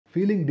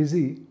Feeling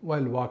dizzy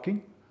while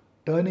walking,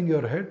 turning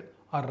your head,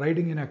 or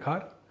riding in a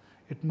car?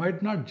 It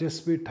might not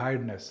just be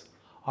tiredness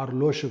or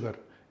low sugar.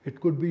 It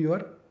could be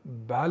your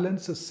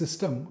balance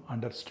system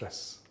under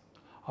stress.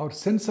 Our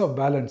sense of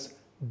balance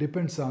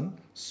depends on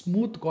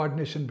smooth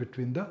coordination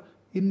between the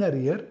inner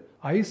ear,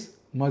 eyes,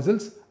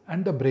 muscles,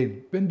 and the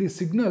brain. When these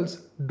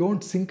signals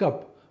don't sync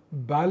up,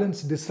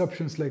 balance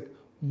disruptions like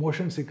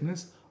motion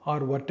sickness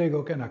or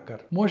vertigo can occur.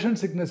 Motion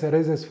sickness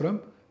arises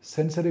from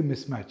sensory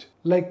mismatch,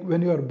 like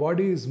when your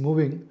body is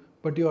moving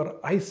but your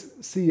eyes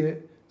see a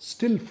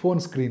still phone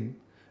screen.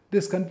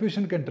 This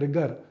confusion can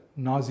trigger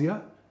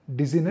nausea,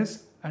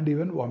 dizziness, and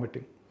even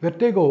vomiting.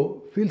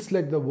 Vertigo feels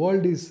like the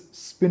world is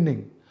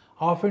spinning,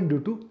 often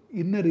due to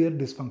inner ear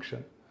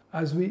dysfunction.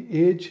 As we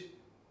age,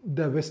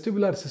 the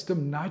vestibular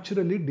system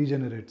naturally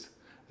degenerates.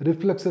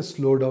 Reflexes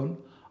slow down,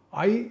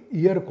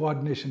 eye-ear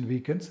coordination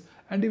weakens,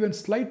 and even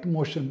slight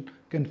motion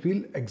can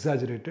feel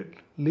exaggerated,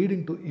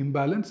 leading to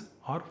imbalance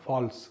or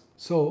falls.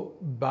 So,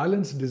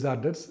 balance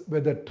disorders,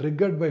 whether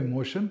triggered by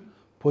motion,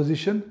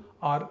 position,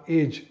 or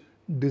age,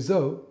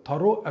 deserve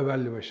thorough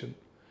evaluation.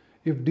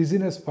 If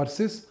dizziness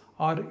persists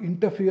or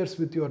interferes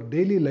with your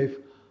daily life,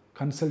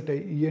 consult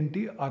an ENT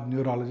or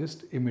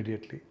neurologist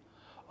immediately.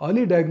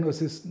 Early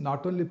diagnosis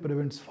not only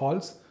prevents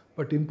falls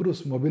but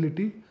improves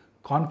mobility,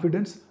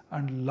 confidence,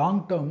 and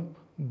long-term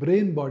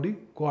brain-body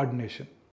coordination.